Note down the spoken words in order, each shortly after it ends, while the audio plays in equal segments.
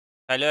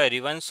Hello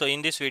everyone. So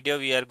in this video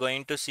we are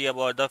going to see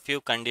about the few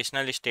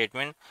conditional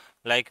statement,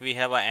 like we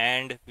have a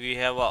and, we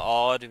have a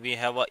or, we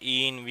have a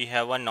in, we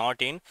have a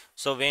not in.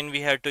 So when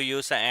we have to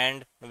use a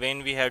and,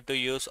 when we have to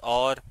use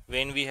or,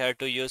 when we have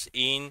to use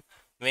in,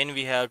 when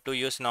we have to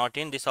use not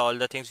in, this all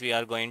the things we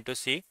are going to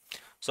see.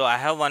 So I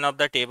have one of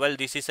the table.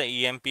 This is a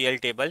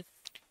EMPL table.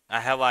 I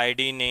have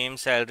ID, name,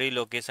 salary,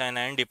 location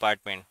and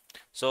department.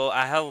 So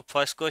I have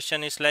first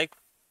question is like,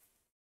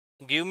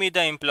 give me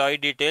the employee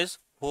details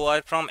who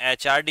are from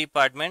HR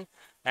department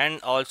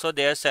and also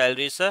their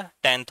salary is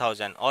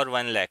 10,000 or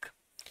 1 lakh.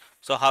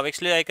 So how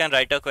actually I can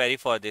write a query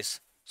for this?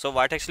 So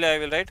what actually I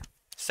will write?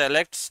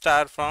 Select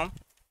star from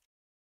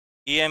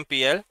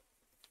EMPL,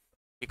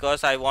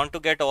 because I want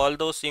to get all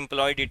those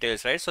employee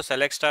details, right? So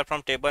select star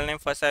from table name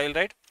first I will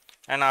write,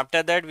 and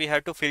after that we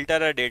have to filter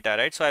a data,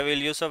 right? So I will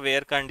use a where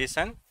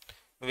condition,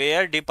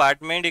 where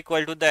department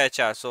equal to the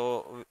HR.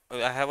 So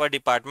I have a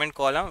department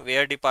column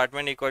where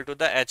department equal to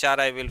the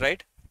HR I will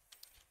write.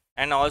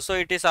 And also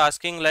it is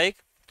asking like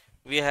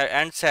we have,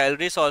 and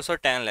salary is also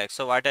 10 lakhs.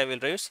 So what I will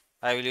use?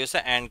 I will use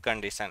a and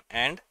condition,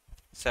 and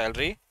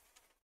salary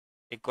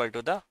equal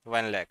to the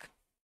 1 lakh.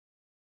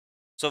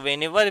 So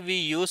whenever we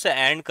use a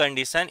and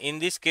condition, in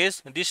this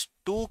case these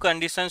two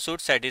conditions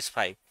should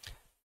satisfy.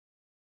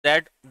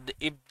 That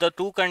if the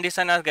two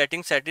conditions are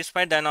getting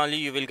satisfied, then only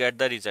you will get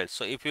the result.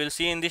 So if you will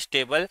see in this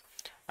table,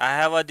 I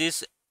have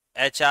this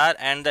HR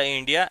and the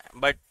India,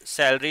 but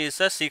salary is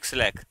a 6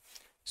 lakh.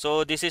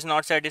 So this is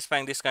not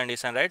satisfying this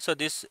condition, right? So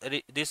this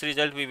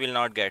result we will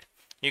not get.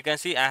 You can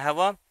see I have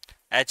a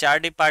HR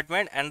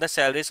department and the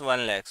salary is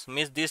 1 lakh,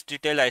 means this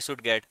detail I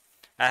should get.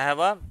 I have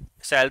a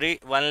salary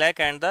 1 lakh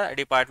and the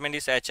department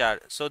is HR,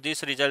 so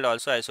this result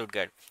also I should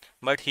get.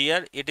 But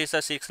here it is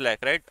a 6 lakh,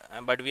 right?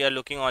 But we are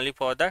looking only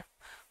for the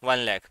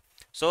 1 lakh.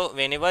 So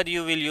whenever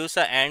you will use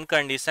a and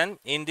condition,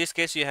 in this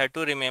case you have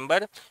to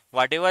remember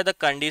whatever the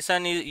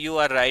condition you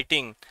are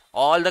writing,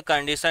 all the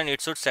condition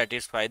it should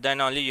satisfy, then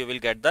only you will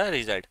get the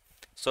result.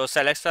 So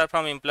select star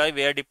from employee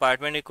where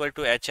department equal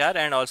to HR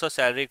and also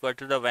salary equal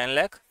to the 1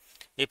 lakh.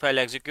 If I'll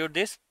execute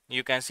this,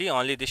 you can see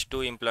only these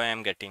two employee I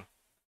am getting,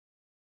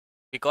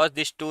 because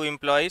these two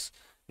employees,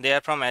 they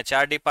are from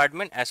HR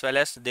department as well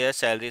as their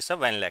salary is a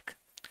 1 lakh.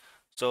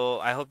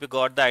 So I hope you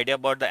got the idea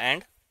about the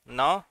and.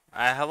 Now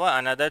I have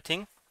another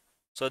thing.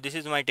 So this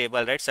is my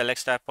table, right? Select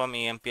star from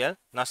EMPL.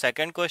 Now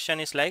second question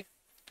is like,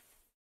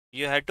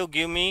 you have to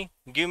give me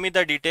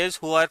the details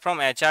who are from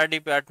HR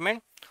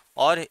department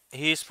or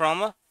he is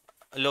from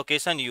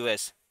location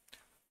US.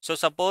 So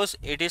suppose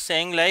it is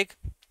saying like,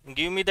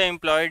 give me the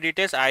employee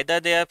details,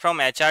 either they are from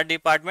HR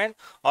department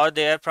or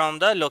they are from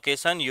the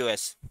location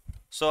US.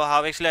 So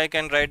how actually I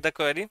can write the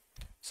query?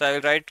 So I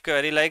will write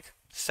query like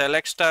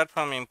select star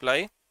from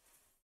employee,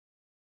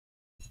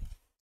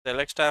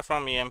 select star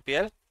from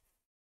EMPL.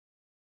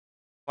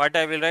 What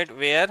I will write?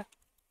 Where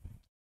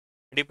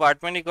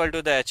department equal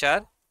to the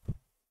HR.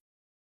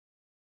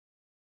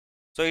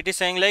 So it is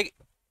saying like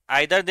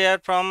either they are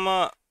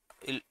from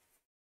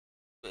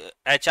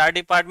HR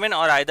department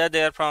or either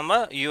they are from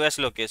a US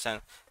location.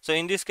 So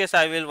in this case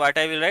I will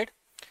write?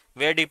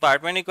 Where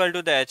department equal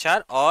to the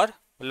HR or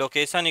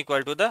location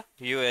equal to the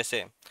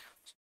USA.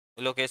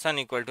 Location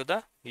equal to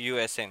the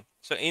USA.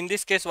 So in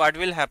this case what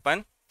will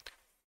happen?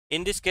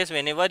 In this case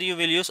whenever you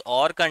will use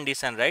or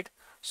condition, right?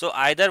 So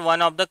either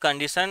one of the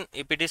condition,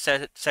 if it is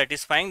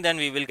satisfying, then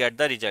we will get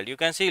the result. You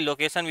can see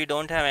location, we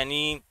don't have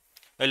any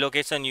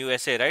location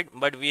USA, right?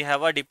 But we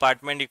have a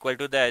department equal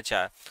to the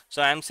HR.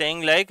 So I am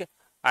saying like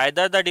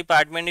either the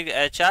department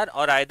is HR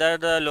or either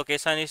the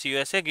location is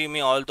USA, give me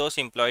all those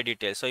employee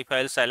details. So if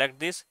I will select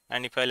this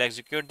and if I will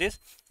execute this,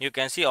 you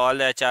can see all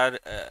the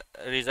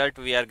HR result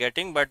we are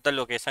getting, but the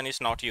location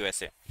is not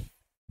USA.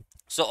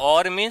 So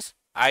or means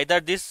either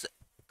this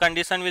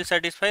condition will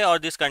satisfy or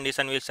this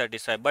condition will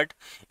satisfy, but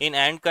in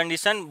and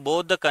condition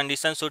both the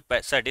conditions should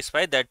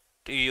satisfy, that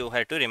you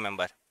have to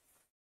remember.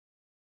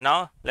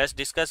 Now let's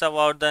discuss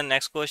about the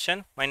next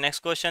question. My next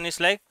question is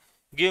like,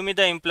 give me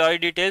the employee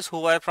details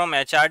who are from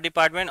HR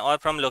department or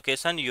from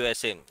location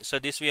USA. So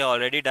this we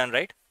already done,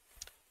 right?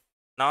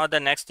 Now the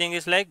next thing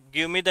is like,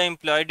 give me the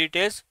employee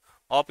details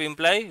of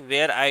employee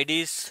where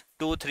ID is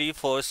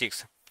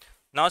 2346.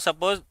 Now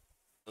suppose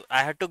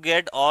I have to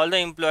get all the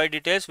employee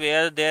details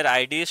where their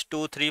ID is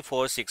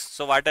 2346.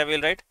 So what I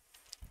will write?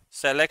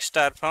 Select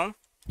star from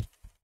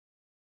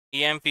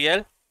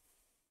EMPL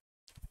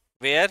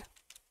where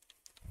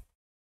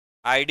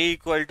ID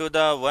equal to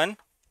the 1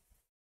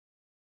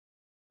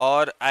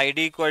 or ID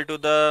equal to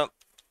the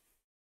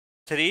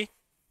 3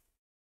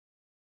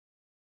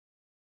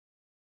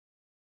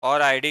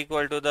 or ID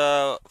equal to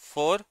the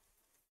 4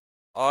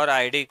 or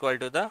ID equal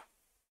to the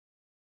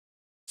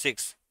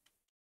 6.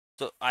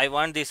 So I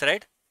want this,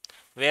 right?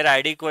 Where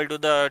ID equal to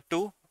the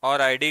 2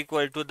 or ID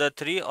equal to the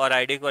 3 or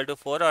ID equal to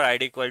 4 or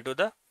ID equal to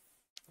the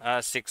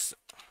 6.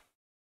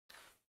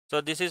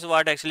 So this is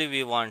what actually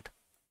we want.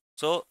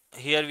 So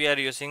here we are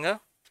using a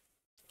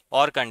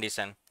or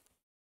condition.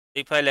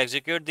 If I'll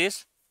execute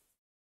this,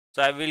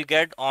 so I will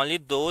get only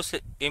those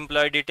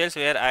employee details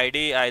where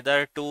ID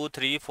either 2,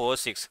 3, 4,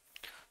 6.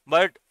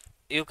 but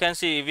you can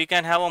see we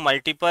can have a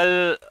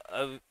multiple,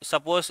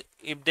 suppose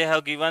if they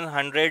have given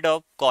 100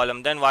 of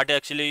column, then what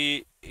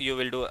actually you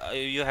will do,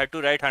 you have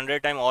to write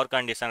 100 time or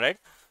condition, right?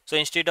 So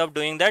instead of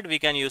doing that, we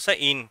can use a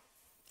in.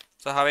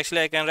 So how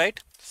actually I can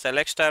write,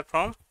 select star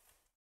from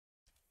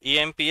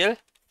EMPL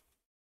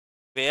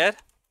where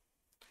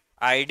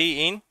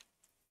ID in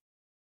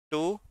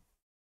 2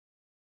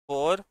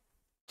 4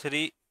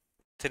 3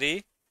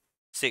 3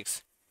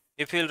 6.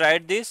 If you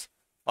write this,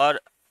 or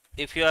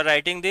if you are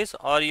writing this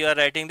or you are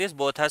writing this,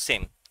 both are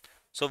same.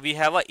 So we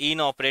have a in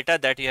operator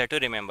that you have to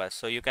remember.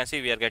 So you can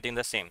see we are getting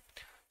the same.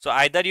 So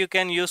either you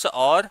can use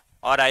or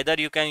either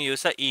you can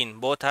use a in,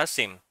 both are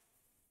same.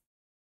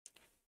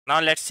 Now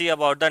let's see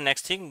about the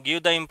next thing.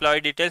 Give the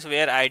employee details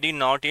where ID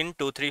not in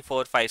 2 3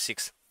 4 5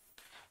 6.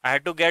 I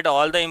had to get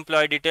all the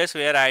employee details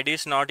where ID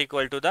is not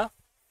equal to the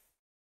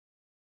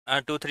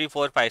 2 3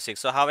 4 5 6.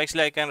 So how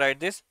actually I can write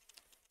this,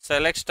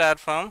 select star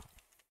from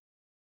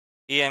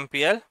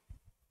EMPL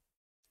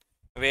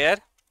where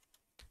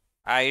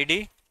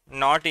ID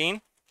not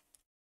in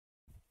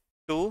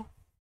 2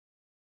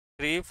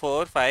 3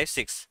 4 5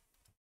 6.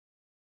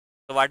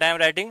 So what I am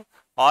writing,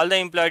 all the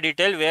employee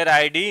detail where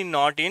ID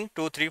not in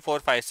 2 3 4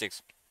 5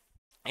 6.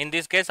 In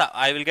this case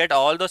I will get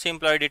all those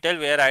employee detail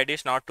where ID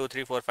is not 2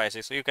 3 4 5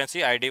 6. So you can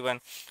see ID1,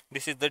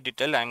 this is the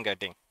detail I am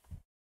getting.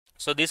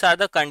 So these are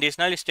the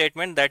conditional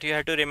statement that you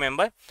have to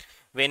remember.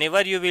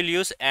 Whenever you will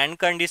use AND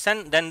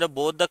condition, then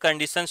both the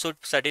conditions should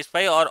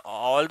satisfy, or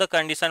all the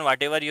condition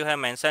whatever you have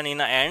mentioned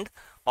in a AND,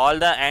 all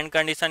the AND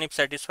condition if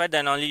satisfied,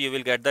 then only you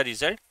will get the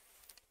result.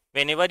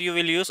 Whenever you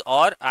will use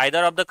or,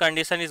 either of the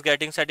condition is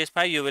getting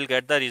satisfied, you will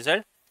get the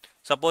result.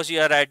 Suppose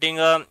you are writing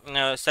a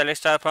select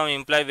star from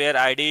employee where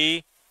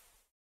ID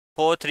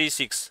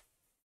 436.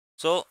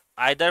 So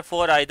either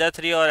 4, either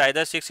 3 or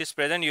either 6 is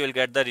present, you will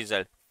get the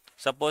result.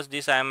 Suppose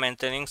this I am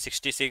mentioning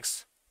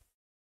 66.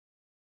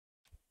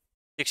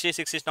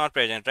 66 is not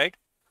present, right?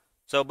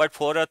 So but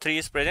 4 or 3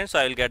 is present, so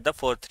I will get the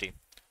 4 3.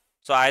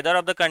 So either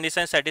of the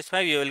conditions satisfy,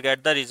 you will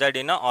get the result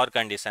in a or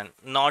condition.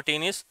 Not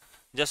in is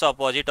just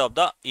opposite of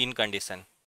the in condition.